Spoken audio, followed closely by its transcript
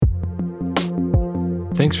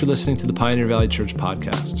Thanks for listening to the Pioneer Valley Church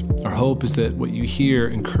podcast. Our hope is that what you hear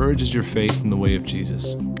encourages your faith in the way of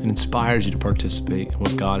Jesus and inspires you to participate in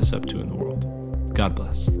what God is up to in the world. God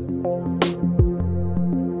bless.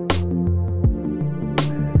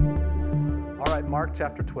 All right, Mark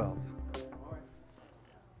chapter 12.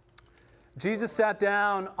 Jesus sat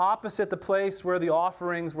down opposite the place where the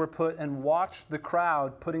offerings were put and watched the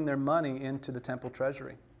crowd putting their money into the temple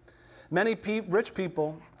treasury. Many rich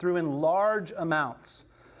people threw in large amounts,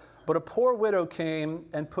 but a poor widow came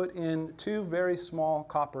and put in 2 very small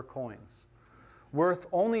copper coins, worth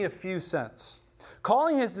only a few cents.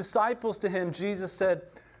 Calling his disciples to him, Jesus said,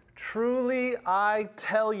 "Truly I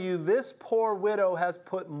tell you, this poor widow has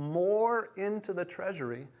put more into the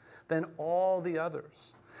treasury than all the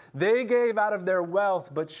others. They gave out of their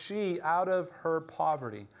wealth, but she, out of her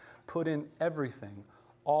poverty, put in everything,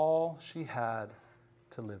 all she had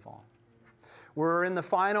to live on." We're in the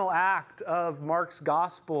final act of Mark's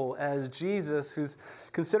gospel as Jesus, who's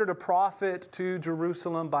considered a prophet to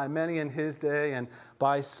Jerusalem by many in his day and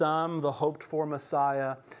by some the hoped-for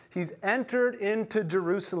Messiah, he's entered into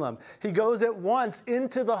Jerusalem. He goes at once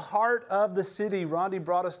into the heart of the city. Rondi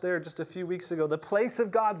brought us there just a few weeks ago, the place of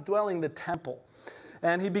God's dwelling, the temple.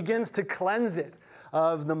 And he begins to cleanse it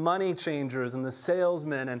of the money changers and the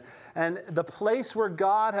salesmen. And the place where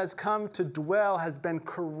God has come to dwell has been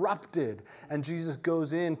corrupted. And Jesus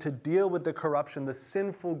goes in to deal with the corruption, the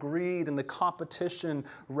sinful greed and the competition,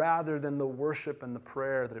 rather than the worship and the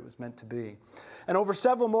prayer that it was meant to be. And over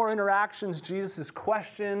several more interactions, Jesus is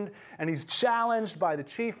questioned and he's challenged by the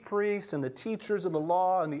chief priests and the teachers of the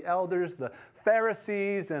law and the elders, the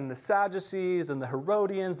Pharisees and the Sadducees and the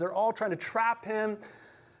Herodians. They're all trying to trap him,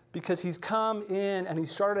 because he's come in and he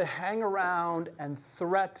started to hang around and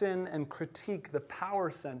threaten and critique the power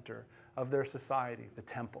center of their society, the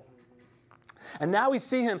temple. And now we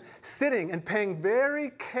see him sitting and paying very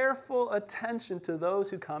careful attention to those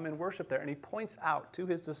who come and worship there. And he points out to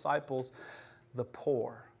his disciples the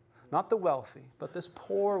poor, not the wealthy, but this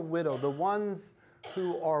poor widow, the ones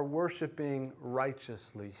who are worshiping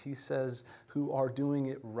righteously. He says, who are doing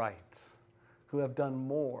it right, who have done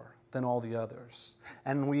more than all the others.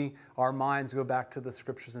 And our minds go back to the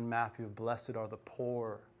scriptures in Matthew, blessed are the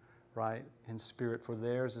poor, right, in spirit, for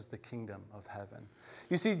theirs is the kingdom of heaven.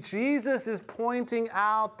 You see, Jesus is pointing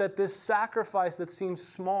out that this sacrifice that seems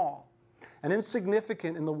small and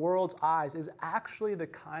insignificant in the world's eyes is actually the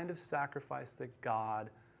kind of sacrifice that God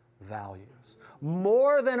values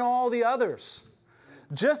more than all the others.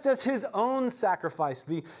 Just as his own sacrifice,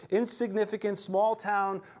 the insignificant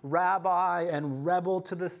small-town rabbi and rebel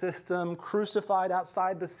to the system, crucified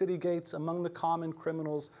outside the city gates among the common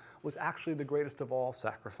criminals, was actually the greatest of all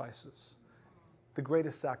sacrifices, the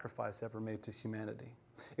greatest sacrifice ever made to humanity.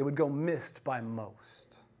 It would go missed by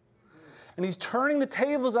most. And he's turning the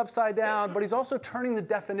tables upside down, but he's also turning the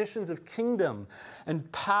definitions of kingdom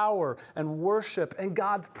and power and worship and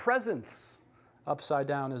God's presence upside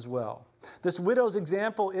down as well. This widow's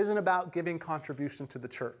example isn't about giving contribution to the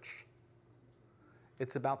church.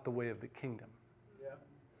 It's about the way of the kingdom. Yeah.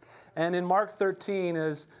 And in Mark 13,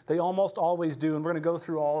 as they almost always do, and we're going to go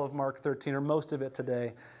through all of Mark 13, or most of it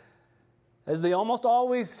today, as they almost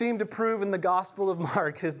always seem to prove in the Gospel of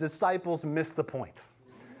Mark, his disciples miss the point.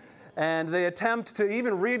 And they attempt to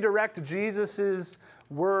even redirect Jesus'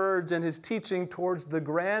 words and his teaching towards the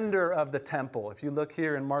grandeur of the temple. If you look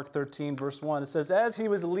here in Mark 13, verse 1, it says, as he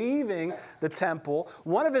was leaving the temple,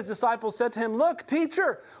 one of his disciples said to him, "Look,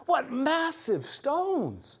 teacher, what massive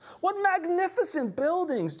stones, what magnificent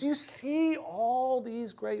buildings. Do you see all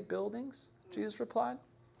these great buildings?" Jesus replied,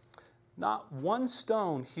 "Not one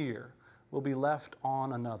stone here will be left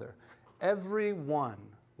on another. Every one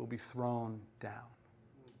will be thrown down."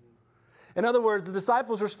 In other words, the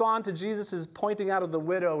disciples respond to Jesus' pointing out of the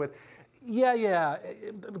widow with, yeah,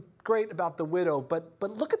 great about the widow, but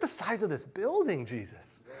look at the size of this building,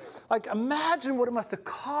 Jesus. Like, imagine what it must have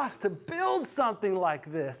cost to build something like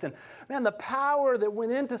this. And man, the power that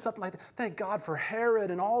went into something like that. Thank God for Herod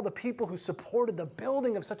and all the people who supported the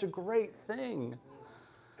building of such a great thing.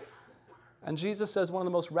 And Jesus says one of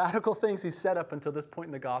the most radical things he's said up until this point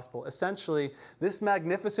in the gospel. Essentially, this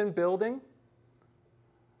magnificent building,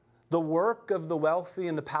 the work of the wealthy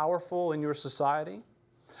and the powerful in your society,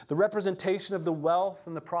 the representation of the wealth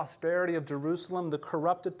and the prosperity of Jerusalem, the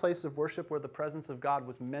corrupted place of worship where the presence of God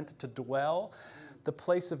was meant to dwell, the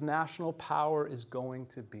place of national power is going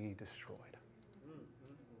to be destroyed.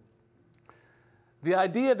 The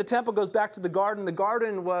idea of the temple goes back to the garden. The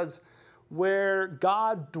garden was where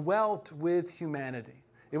God dwelt with humanity.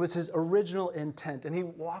 It was his original intent, and he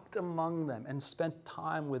walked among them and spent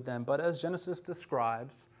time with them. But as Genesis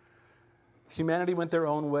describes, humanity went their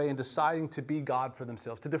own way in deciding to be God for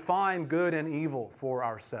themselves, to define good and evil for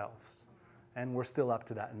ourselves. And we're still up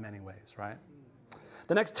to that in many ways, right?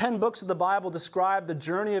 The next 10 books of the Bible describe the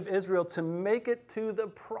journey of Israel to make it to the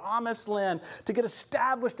promised land, to get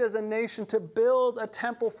established as a nation, to build a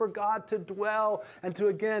temple for God to dwell, and to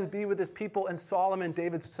again be with his people. And Solomon,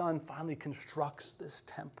 David's son, finally constructs this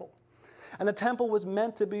temple. And the temple was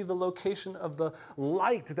meant to be the location of the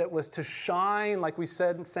light that was to shine, like we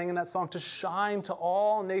said and sang in that song, to shine to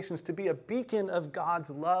all nations, to be a beacon of God's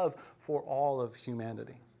love for all of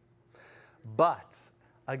humanity. But,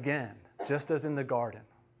 again, just as in the garden,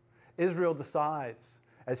 Israel decides,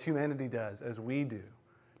 as humanity does, as we do,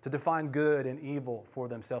 to define good and evil for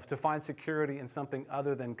themselves, to find security in something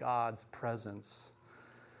other than God's presence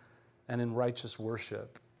and in righteous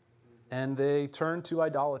worship. And they turn to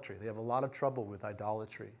idolatry. They have a lot of trouble with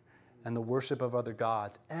idolatry and the worship of other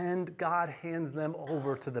gods. And God hands them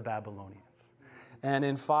over to the Babylonians. And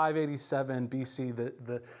in 587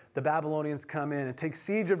 BC, the Babylonians come in and take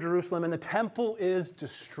siege of Jerusalem, and the temple is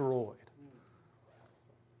destroyed.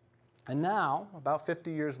 And now, about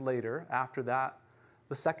 50 years later, after that,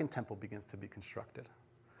 the second temple begins to be constructed.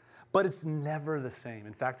 But it's never the same.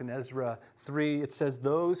 In fact, in Ezra 3, it says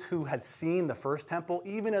those who had seen the first temple,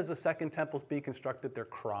 even as the second temple is being constructed, they're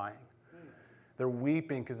crying. They're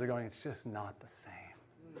weeping because they're going, it's just not the same.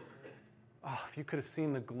 Oh, if you could have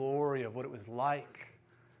seen the glory of what it was like,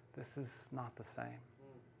 this is not the same.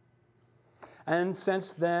 And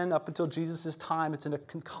since then, up until Jesus' time, it's a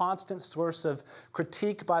constant source of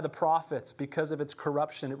critique by the prophets because of its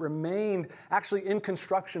corruption. It remained actually in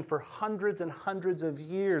construction for hundreds and hundreds of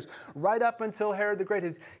years, right up until Herod the Great.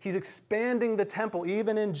 He's expanding the temple,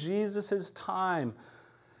 even in Jesus' time.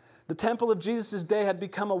 The temple of Jesus' day had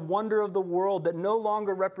become a wonder of the world that no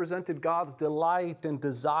longer represented God's delight and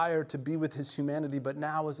desire to be with his humanity, but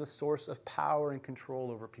now is a source of power and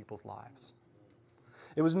control over people's lives.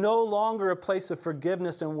 It was no longer a place of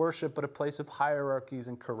forgiveness and worship, but a place of hierarchies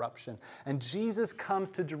and corruption. And Jesus comes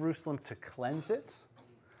to Jerusalem to cleanse it.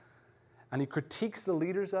 And he critiques the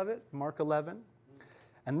leaders of it, Mark 11.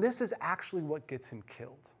 And this is actually what gets him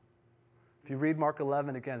killed. If you read Mark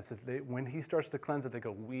 11 again, it says when he starts to cleanse it, they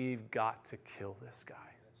go, we've got to kill this guy.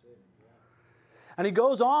 And he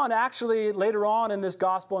goes on, actually, later on in this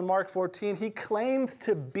gospel in Mark 14, he claims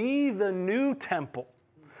to be the new temple.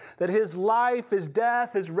 That his life, his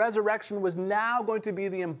death, his resurrection was now going to be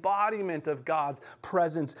the embodiment of God's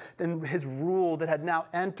presence and his rule that had now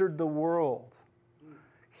entered the world.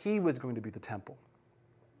 He was going to be the temple.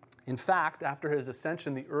 In fact, after his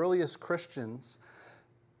ascension, the earliest Christians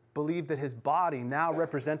believed that his body, now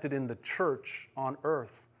represented in the church on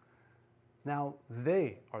earth, now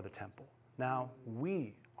they are the temple. Now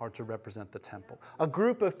we are to represent the temple. A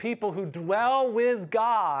group of people who dwell with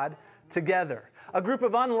God together. A group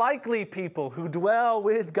of unlikely people who dwell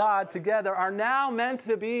with God together are now meant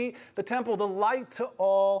to be the temple, the light to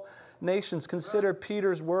all nations. Consider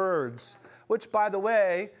Peter's words, which, by the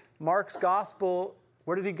way, Mark's gospel,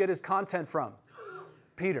 where did he get his content from?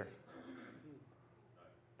 Peter.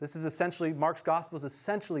 This is essentially, Mark's gospel is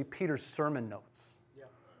essentially Peter's sermon notes.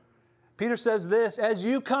 Peter says this, as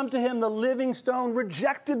you come to him, the living stone,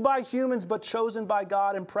 rejected by humans, but chosen by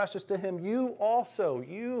God and precious to him, you also,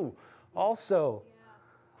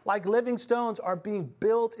 like living stones, are being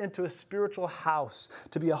built into a spiritual house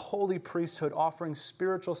to be a holy priesthood, offering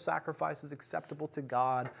spiritual sacrifices acceptable to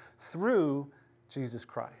God through Jesus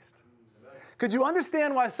Christ. Could you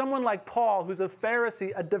understand why someone like Paul, who's a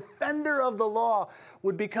Pharisee, a defender of the law,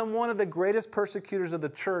 would become one of the greatest persecutors of the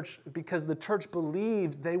church because the church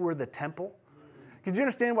believed they were the temple? Could you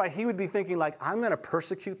understand why he would be thinking like, I'm going to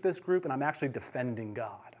persecute this group and I'm actually defending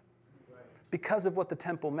God? Because of what the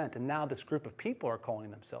temple meant. And now this group of people are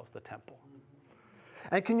calling themselves the temple.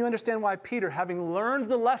 And can you understand why Peter, having learned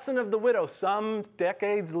the lesson of the widow some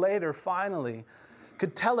decades later, finally,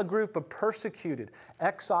 could tell a group of persecuted,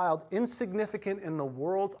 exiled, insignificant in the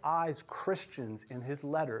world's eyes Christians in his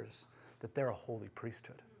letters that they're a holy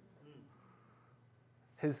priesthood?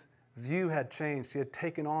 His view had changed. He had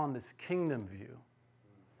taken on this kingdom view.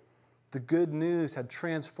 The good news had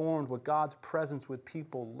transformed what God's presence with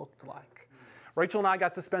people looked like. Rachel and I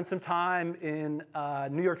got to spend some time in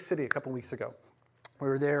New York City a couple weeks ago. We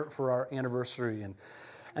were there for our anniversary,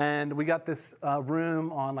 and we got this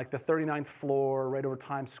room on like the 39th floor right over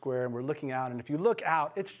Times Square, and we're looking out, and if you look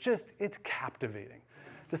out, it's captivating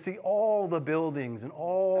to see all the buildings and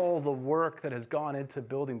all the work that has gone into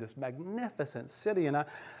building this magnificent city. And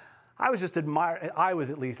I was just admiring it. I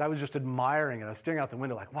was just admiring it. I was staring out the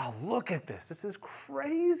window like, wow, look at this. This is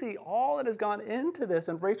crazy, all that has gone into this.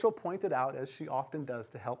 And Rachel pointed out, as she often does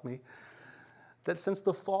to help me, that since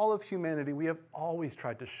the fall of humanity, we have always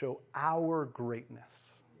tried to show our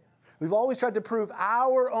greatness. We've always tried to prove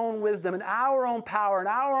our own wisdom and our own power and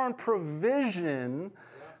our own provision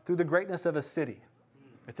through the greatness of a city.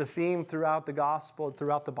 It's a theme throughout the gospel,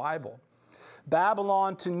 throughout the Bible.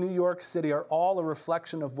 Babylon to New York City are all a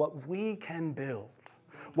reflection of what we can build,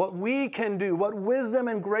 what we can do, what wisdom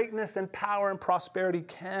and greatness and power and prosperity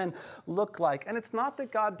can look like. And it's not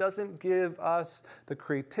that God doesn't give us the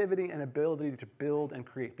creativity and ability to build and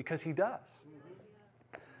create, because He does.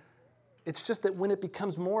 It's just that when it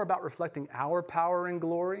becomes more about reflecting our power and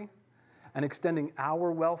glory and extending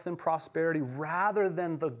our wealth and prosperity rather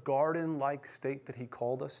than the garden-like state that He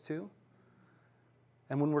called us to,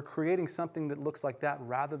 and when we're creating something that looks like that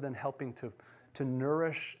rather than helping to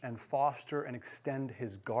nourish and foster and extend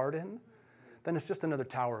His garden, then it's just another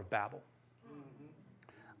Tower of Babel.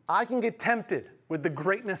 I can get tempted with the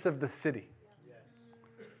greatness of the city.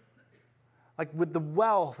 Like with the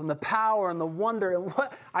wealth and the power and the wonder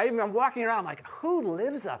and I'm walking around like, who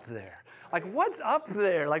lives up there? Like, what's up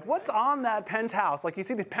there? Like, what's on that penthouse? Like, you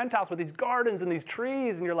see the penthouse with these gardens and these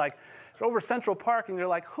trees, and you're like, it's over Central Park, and you're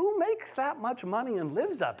like, who makes that much money and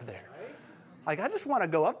lives up there? Like, I just want to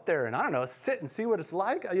go up there and, I don't know, sit and see what it's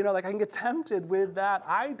like. You know, like, I can get tempted with that.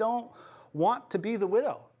 I don't want to be the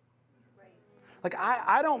widow. Like,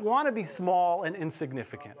 I don't want to be small and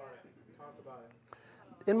insignificant.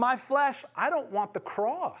 In my flesh, I don't want the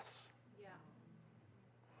cross.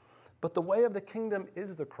 But the way of the kingdom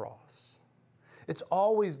is the cross. It's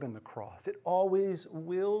always been the cross. It always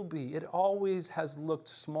will be. It always has looked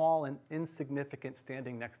small and insignificant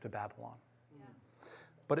standing next to Babylon.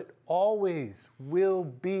 But it always will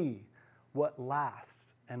be what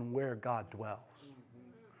lasts and where God dwells.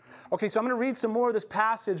 Okay, so I'm going to read some more of this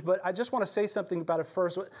passage, but I just want to say something about it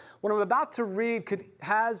first. What I'm about to read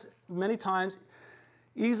has many times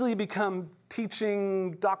easily become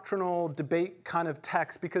teaching, doctrinal, debate kind of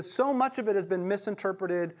text, because so much of it has been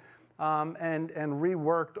misinterpreted and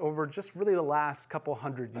reworked over just really the last couple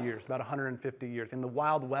hundred years, about 150 years, in the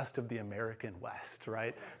wild west of the American West,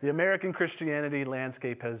 right? The American Christianity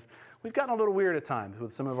landscape we've gotten a little weird at times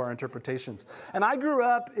with some of our interpretations. And I grew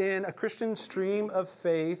up in a Christian stream of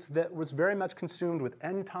faith that was very much consumed with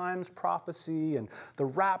end times prophecy and the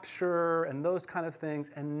rapture and those kind of things,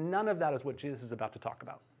 and none of that is what Jesus is about to talk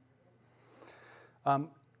about.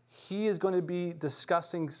 He is going to be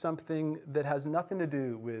discussing something that has nothing to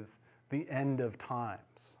do with the end of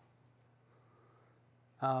times.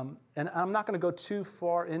 And I'm not going to go too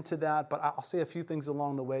far into that, but I'll say a few things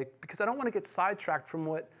along the way, because I don't want to get sidetracked from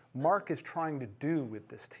what Mark is trying to do with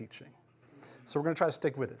this teaching. So we're going to try to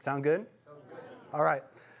stick with it. Sound good? Sounds good. All right.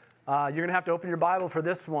 You're going to have to open your Bible for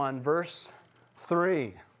this one, verse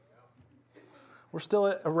 3. We're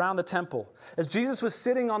still around the temple. As Jesus was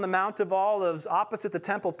sitting on the Mount of Olives opposite the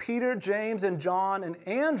temple, Peter, James, and John, and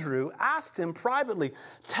Andrew asked him privately,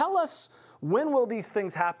 "Tell us, when will these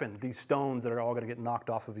things happen?" These stones that are all going to get knocked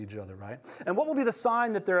off of each other, right? "And what will be the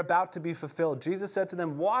sign that they're about to be fulfilled?" Jesus said to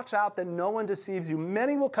them, "Watch out that no one deceives you.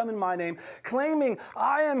 Many will come in my name, claiming,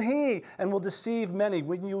 'I am he,' and will deceive many.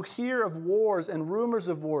 When you hear of wars and rumors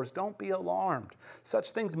of wars, don't be alarmed.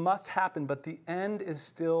 Such things must happen, but the end is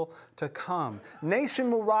still to come. Nation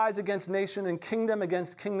will rise against nation and kingdom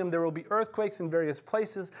against kingdom. There will be earthquakes in various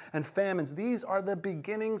places and famines. These are the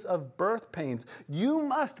beginnings of birth pains. You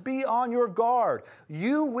must be on your guard.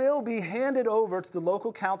 You will be handed over to the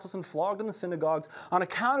local councils and flogged in the synagogues. On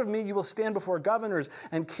account of me, you will stand before governors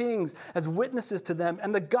and kings as witnesses to them.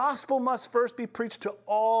 And the gospel must first be preached to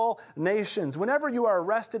all nations. Whenever you are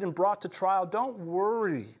arrested and brought to trial, don't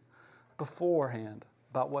worry beforehand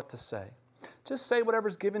about what to say. Just say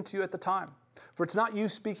whatever's given to you at the time. For it's not you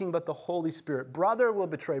speaking, but the Holy Spirit. Brother will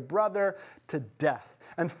betray brother to death,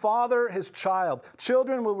 and father his child.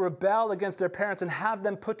 Children will rebel against their parents and have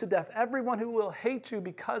them put to death. Everyone who will hate you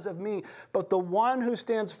because of me, but the one who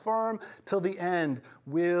stands firm till the end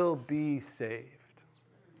will be saved."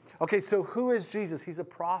 Okay, so who is Jesus? He's a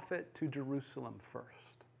prophet to Jerusalem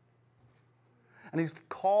first. And he's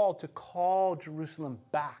called to call Jerusalem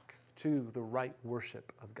back to the right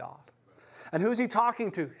worship of God. And who's he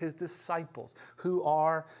talking to? His disciples, who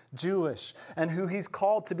are Jewish, and who he's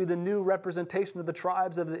called to be the new representation of the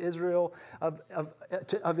tribes of Israel,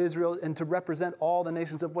 and to represent all the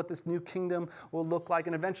nations of what this new kingdom will look like.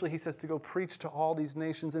 And eventually he says to go preach to all these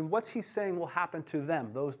nations. And what's he saying will happen to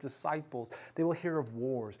them, those disciples? They will hear of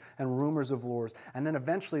wars and rumors of wars. And then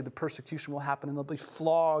eventually the persecution will happen, and they'll be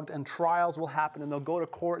flogged, and trials will happen, and they'll go to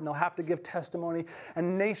court, and they'll have to give testimony,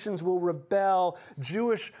 and nations will rebel.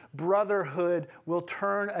 Jewish brotherhood will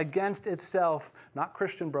turn against itself, not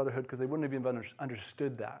Christian brotherhood, because they wouldn't have even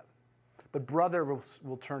understood that, but brother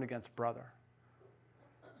will turn against brother.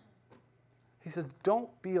 He says, don't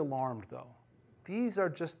be alarmed, though. These are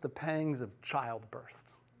just the pangs of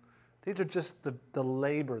childbirth. These are just the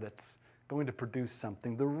labor that's going to produce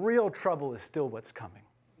something. The real trouble is still what's coming.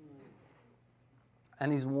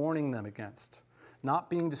 And he's warning them against not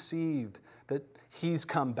being deceived that he's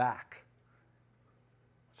come back.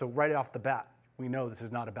 So right off the bat, we know this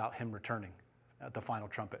is not about him returning at the final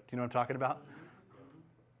trumpet. Do you know what I'm talking about?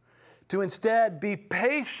 To instead be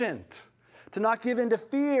patient, to not give in to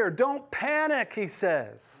fear. Don't panic, he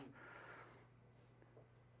says.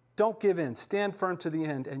 Don't give in. Stand firm to the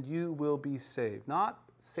end, and you will be saved. Not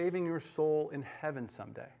saving your soul in heaven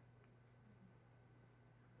someday.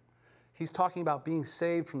 He's talking about being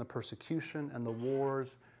saved from the persecution and the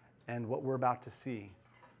wars, and what we're about to see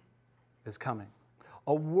is coming.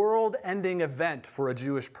 A world-ending event for a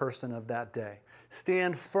Jewish person of that day.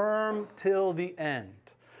 Stand firm till the end.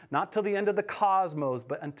 Not till the end of the cosmos,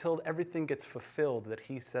 but until everything gets fulfilled that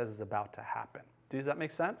he says is about to happen. Does that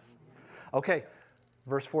make sense? Okay,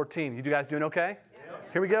 verse 14. You guys doing okay?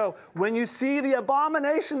 Yep. Here we go. When you see the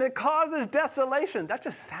abomination that causes desolation. That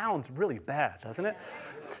just sounds really bad, doesn't it?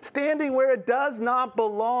 Standing where it does not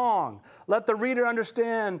belong. Let the reader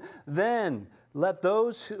understand then. Let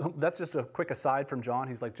those who, that's just a quick aside from John.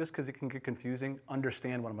 He's like, just because it can get confusing,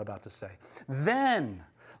 understand what I'm about to say. Then,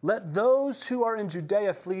 let those who are in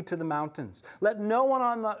Judea flee to the mountains. Let no one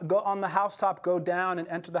on the housetop go down and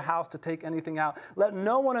enter the house to take anything out. Let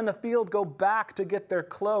no one in the field go back to get their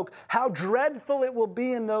cloak. How dreadful it will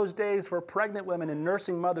be in those days for pregnant women and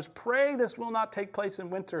nursing mothers. Pray this will not take place in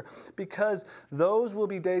winter, because those will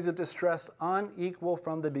be days of distress unequal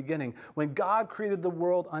from the beginning, when God created the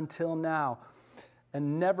world until now,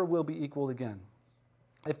 and never will be equal again.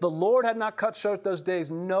 If the Lord had not cut short those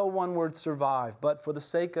days, no one would survive. But for the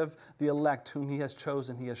sake of the elect whom he has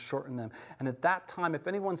chosen, he has shortened them. And at that time, if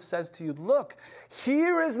anyone says to you, look,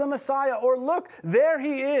 here is the Messiah, or look, there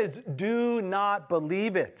he is, do not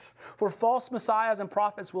believe it. For false messiahs and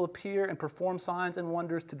prophets will appear and perform signs and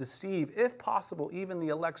wonders to deceive, if possible, even the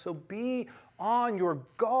elect. So be on your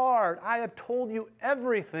guard. I have told you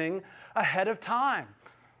everything ahead of time.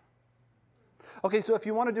 Okay, so if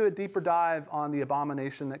you want to do a deeper dive on the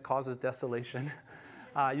abomination that causes desolation,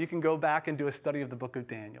 you can go back and do a study of the book of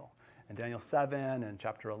Daniel. And Daniel 7 and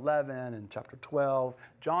chapter 11 and chapter 12.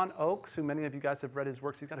 John Oakes, who many of you guys have read his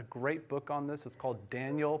works, he's got a great book on this. It's called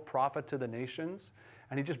Daniel, Prophet to the Nations.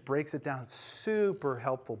 And he just breaks it down. It's super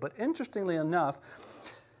helpful. But interestingly enough,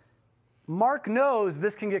 Mark knows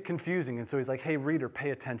this can get confusing. And so he's like, hey, reader, pay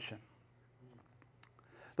attention.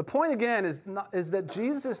 The point, again, is that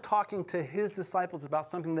Jesus is talking to his disciples about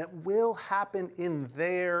something that will happen in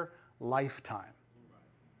their lifetime.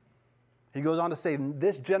 He goes on to say,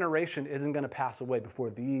 this generation isn't going to pass away before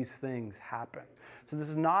these things happen. So this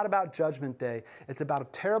is not about Judgment Day. It's about a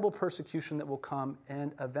terrible persecution that will come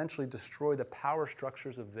and eventually destroy the power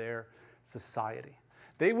structures of their society.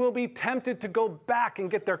 They will be tempted to go back and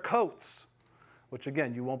get their coats, which,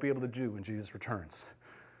 again, you won't be able to do when Jesus returns.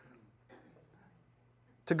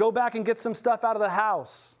 To go back and get some stuff out of the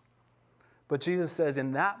house. But Jesus says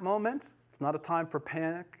in that moment, it's not a time for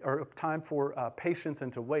panic or a time for patience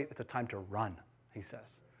and to wait. It's a time to run, he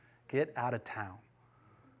says. Get out of town.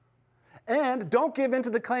 And don't give in to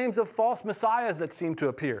the claims of false messiahs that seem to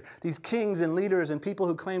appear. These kings and leaders and people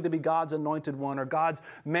who claim to be God's anointed one or God's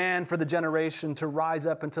man for the generation to rise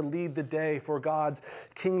up and to lead the day for God's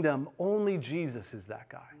kingdom. Only Jesus is that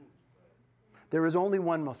guy. There is only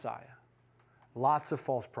one Messiah. Lots of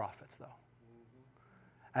false prophets, though.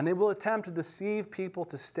 And they will attempt to deceive people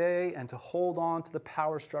to stay and to hold on to the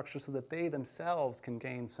power structure so that they themselves can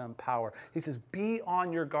gain some power. He says, be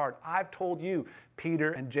on your guard. I've told you,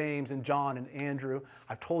 Peter and James and John and Andrew,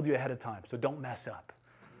 I've told you ahead of time, so don't mess up.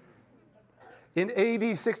 In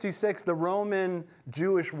AD 66, the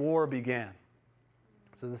Roman-Jewish War began.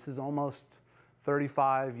 So this is almost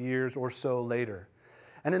 35 years or so later.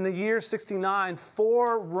 And in the year 69,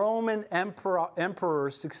 4 Roman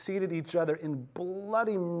emperors succeeded each other in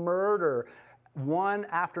bloody murder, one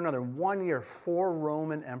after another. 1 year, 4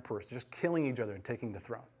 Roman emperors just killing each other and taking the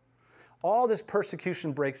throne. All this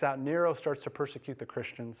persecution breaks out. Nero starts to persecute the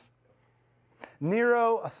Christians.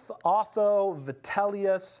 Nero, Otho,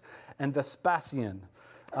 Vitellius, and Vespasian.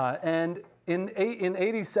 And in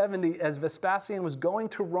AD 70, as Vespasian was going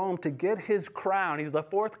to Rome to get his crown, he's the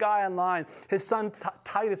 4th guy in line, his son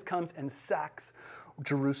Titus comes and sacks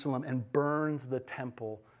Jerusalem and burns the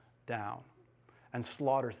temple down and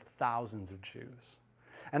slaughters thousands of Jews.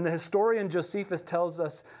 And the historian Josephus tells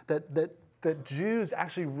us that Jews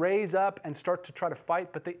actually raise up and start to try to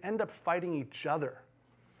fight, but they end up fighting each other.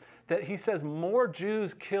 that he says more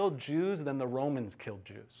Jews killed Jews than the Romans killed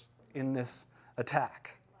Jews in this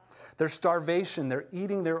attack. There's starvation. They're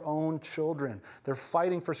eating their own children. They're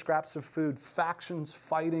fighting for scraps of food, factions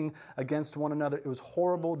fighting against one another. It was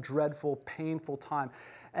horrible, dreadful, painful time.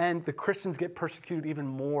 And the Christians get persecuted even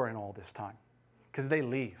more in all this time because they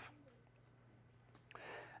leave.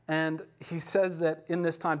 And he says that in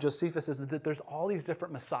this time, Josephus says that there's all these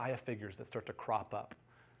different Messiah figures that start to crop up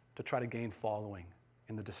to try to gain following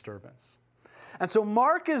in the disturbance. And so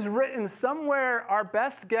Mark is written somewhere, our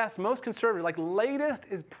best guess, most conservative, like latest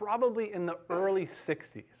is probably in the early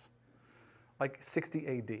 60s, like 60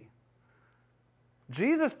 AD.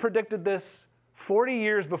 Jesus predicted this 40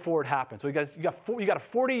 years before it happened. So you got a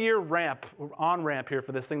 40-year on-ramp here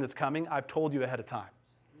for this thing that's coming. I've told you ahead of time.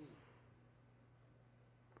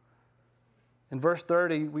 In verse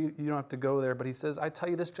 30, you don't have to go there, but he says, I tell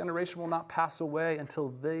you, this generation will not pass away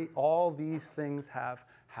until all these things have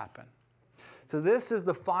happened. So this is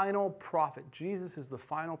the final prophet. Jesus is the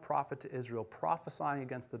final prophet to Israel, prophesying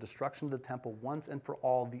against the destruction of the temple once and for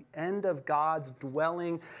all, the end of God's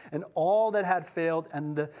dwelling and all that had failed,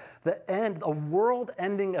 and the end, a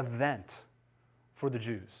world-ending event for the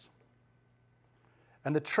Jews.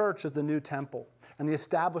 And the church is the new temple, and the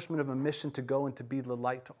establishment of a mission to go and to be the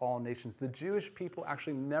light to all nations. The Jewish people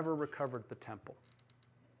actually never recovered the temple.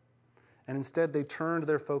 And instead, they turned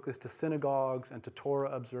their focus to synagogues and to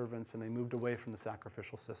Torah observance, and they moved away from the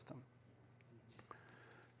sacrificial system.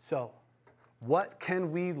 So, what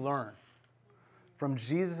can we learn from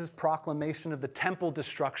Jesus' proclamation of the temple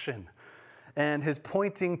destruction and his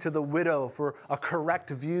pointing to the widow for a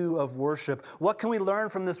correct view of worship? What can we learn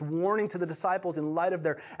from this warning to the disciples in light of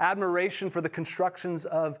their admiration for the constructions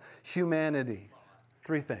of humanity?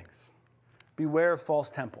 3 things. Beware of false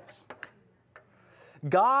temples.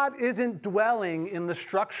 God isn't dwelling in the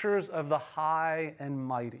structures of the high and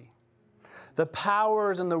mighty, the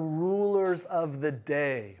powers and the rulers of the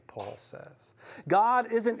day, Paul says.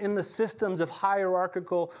 God isn't in the systems of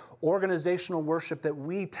hierarchical organizational worship that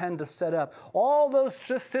we tend to set up. All those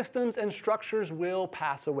systems and structures will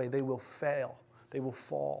pass away. They will fail. They will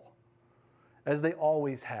fall, as they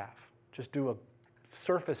always have. Just do a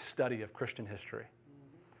surface study of Christian history.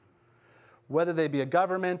 Whether they be a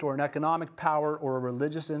government or an economic power or a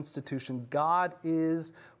religious institution, God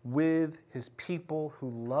is with his people who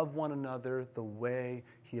love one another the way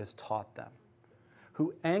he has taught them,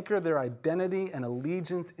 who anchor their identity and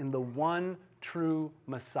allegiance in the one true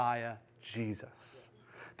Messiah, Jesus.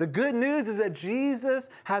 The good news is that Jesus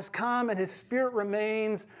has come and his Spirit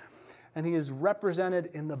remains, and he is represented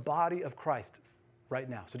in the body of Christ right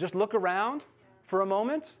now. So just look around for a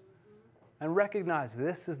moment and recognize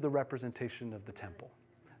this is the representation of the temple.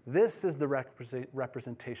 This is the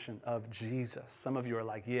representation of Jesus. Some of you are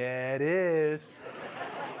like, yeah, it is.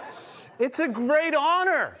 It's a great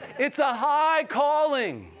honor. It's a high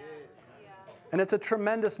calling. And it's a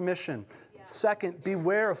tremendous mission. Second,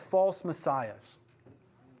 beware of false messiahs.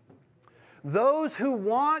 Those who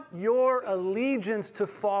want your allegiance to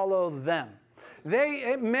follow them.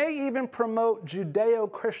 It may even promote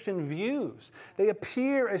Judeo-Christian views. They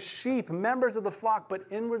appear as sheep, members of the flock, but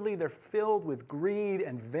inwardly they're filled with greed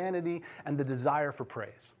and vanity and the desire for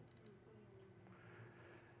praise.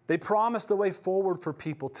 They promise the way forward for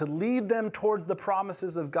people, to lead them towards the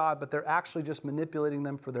promises of God, but they're actually just manipulating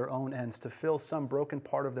them for their own ends, to fill some broken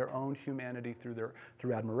part of their own humanity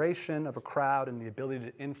through admiration of a crowd and the ability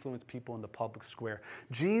to influence people in the public square.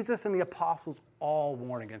 Jesus and the apostles all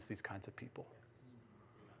warn against these kinds of people.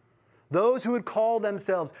 Those who would call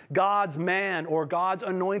themselves God's man or God's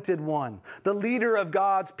anointed one, the leader of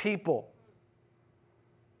God's people,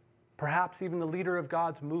 perhaps even the leader of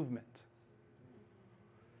God's movement,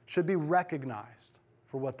 should be recognized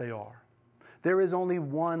for what they are. There is only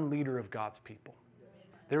one leader of God's people.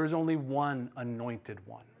 There is only one anointed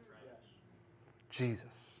one,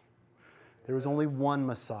 Jesus. There is only one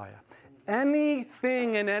Messiah.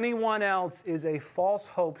 Anything and anyone else is a false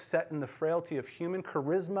hope set in the frailty of human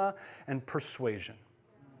charisma and persuasion.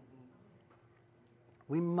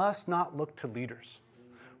 We must not look to leaders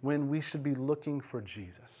when we should be looking for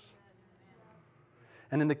Jesus.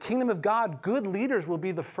 And in the kingdom of God, good leaders will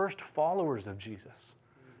be the first followers of Jesus.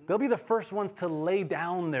 They'll be the first ones to lay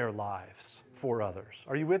down their lives for others.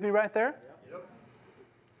 Are you with me right there? Yep.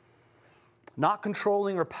 Not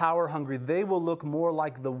controlling or power hungry, they will look more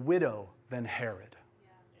like the widow than Herod.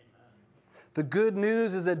 The good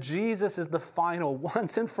news is that Jesus is the final,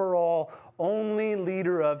 once and for all, only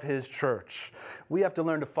leader of his church. We have to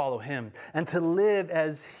learn to follow him and to live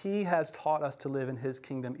as he has taught us to live in his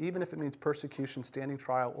kingdom, even if it means persecution, standing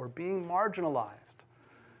trial, or being marginalized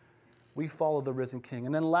We follow the risen King.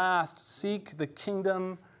 And then last, seek the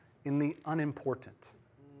kingdom in the unimportant.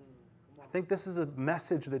 I think this is a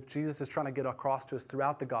message that Jesus is trying to get across to us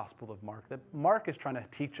throughout the Gospel of Mark, that Mark is trying to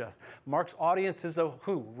teach us. Mark's audience is a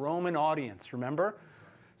who? Roman audience, remember?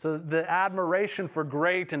 So the admiration for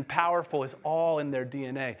great and powerful is all in their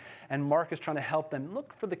DNA. And Mark is trying to help them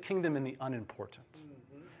look for the kingdom in the unimportant,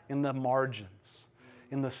 in the margins,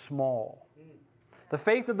 in the small. The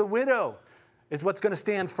faith of the widow is what's going to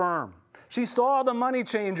stand firm. She saw the money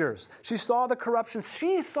changers. She saw the corruption.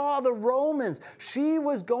 She saw the Romans. She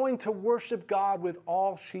was going to worship God with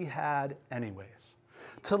all she had anyways,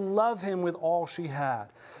 to love him with all she had.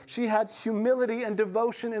 She had humility and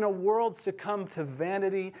devotion in a world succumbed to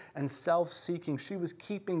vanity and self-seeking. She was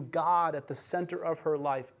keeping God at the center of her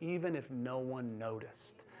life, even if no one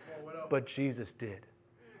noticed. But Jesus did,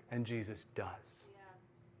 and Jesus does.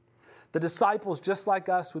 The disciples, just like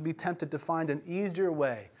us, would be tempted to find an easier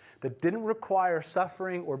way that didn't require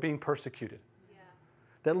suffering or being persecuted,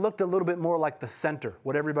 that looked a little bit more like the center,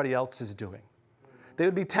 what everybody else is doing. They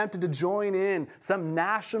would be tempted to join in some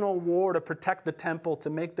national war to protect the temple, to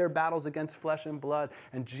make their battles against flesh and blood,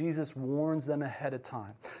 and Jesus warns them ahead of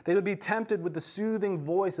time. They would be tempted with the soothing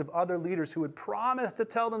voice of other leaders who would promise to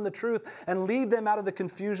tell them the truth and lead them out of the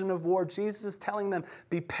confusion of war. Jesus is telling them,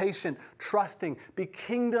 be patient, trusting, be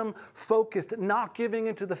kingdom-focused, not giving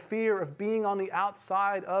into the fear of being on the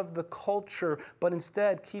outside of the culture, but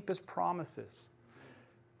instead keep his promises.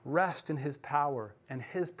 Rest in his power and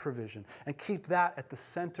his provision, and keep that at the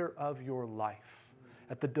center of your life,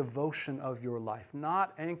 at the devotion of your life,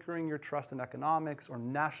 not anchoring your trust in economics or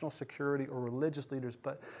national security or religious leaders,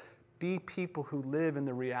 but be people who live in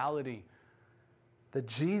the reality that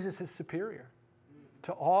Jesus is superior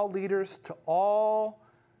to all leaders, to all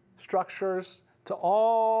structures, to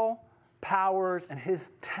all powers, and his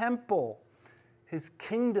temple, his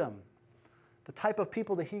kingdom, the type of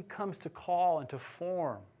people that he comes to call and to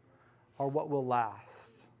form, are what will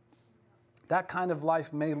last. That kind of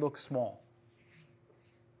life may look small.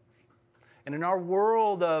 And in our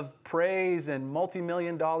world of praise and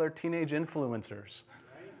multi-million-dollar teenage influencers,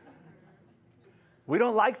 we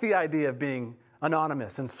don't like the idea of being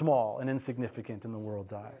anonymous and small and insignificant in the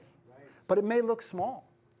world's eyes. But it may look small.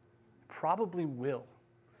 Probably will.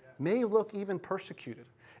 May look even persecuted.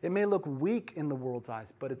 It may look weak in the world's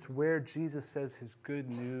eyes, but it's where Jesus says his good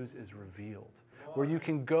news is revealed. Where you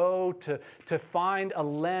can go to find a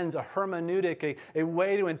lens, a hermeneutic, a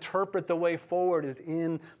way to interpret the way forward is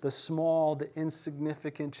in the small, the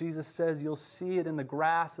insignificant. Jesus says you'll see it in the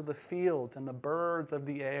grass of the fields and the birds of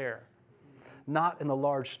the air, not in the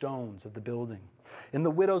large stones of the building. In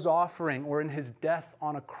the widow's offering or in his death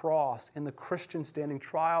on a cross, in the Christian standing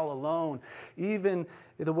trial alone, even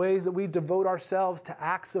in the ways that we devote ourselves to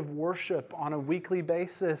acts of worship on a weekly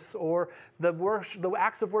basis, or the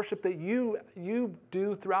acts of worship that you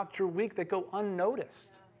do throughout your week that go unnoticed,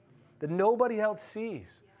 that nobody else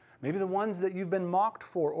sees. Maybe the ones that you've been mocked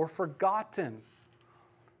for or forgotten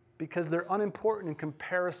because they're unimportant in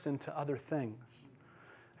comparison to other things.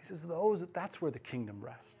 He says, that's where the kingdom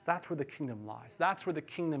rests. That's where the kingdom lies. That's where the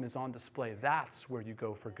kingdom is on display. That's where you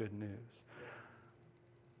go for good news.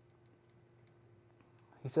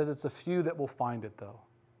 He says it's a few that will find it, though.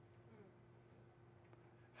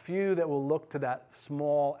 Few that will look to that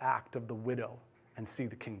small act of the widow and see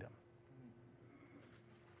the kingdom.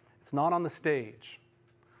 It's not on the stage.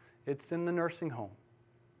 It's in the nursing home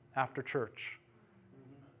after church,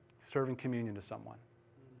 serving communion to someone.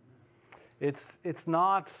 It's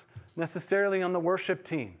not necessarily on the worship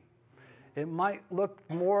team. It might look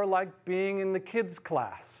more like being in the kids'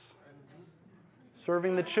 class,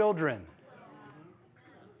 serving the children,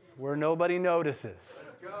 where nobody notices.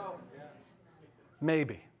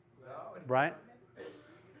 Maybe, right?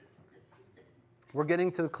 We're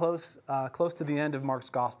getting to close to the end of Mark's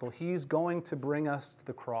gospel. He's going to bring us to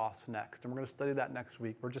the cross next, and we're going to study that next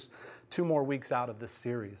week. We're just 2 more weeks out of this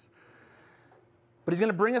series. But he's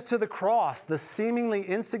going to bring us to the cross, the seemingly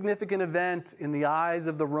insignificant event in the eyes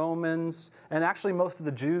of the Romans and actually most of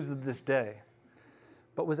the Jews of this day,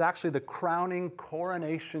 but was actually the crowning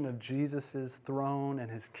coronation of Jesus' throne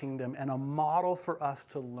and his kingdom, and a model for us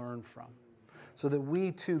to learn from so that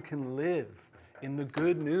we too can live in the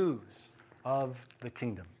good news of the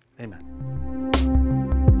kingdom. Amen.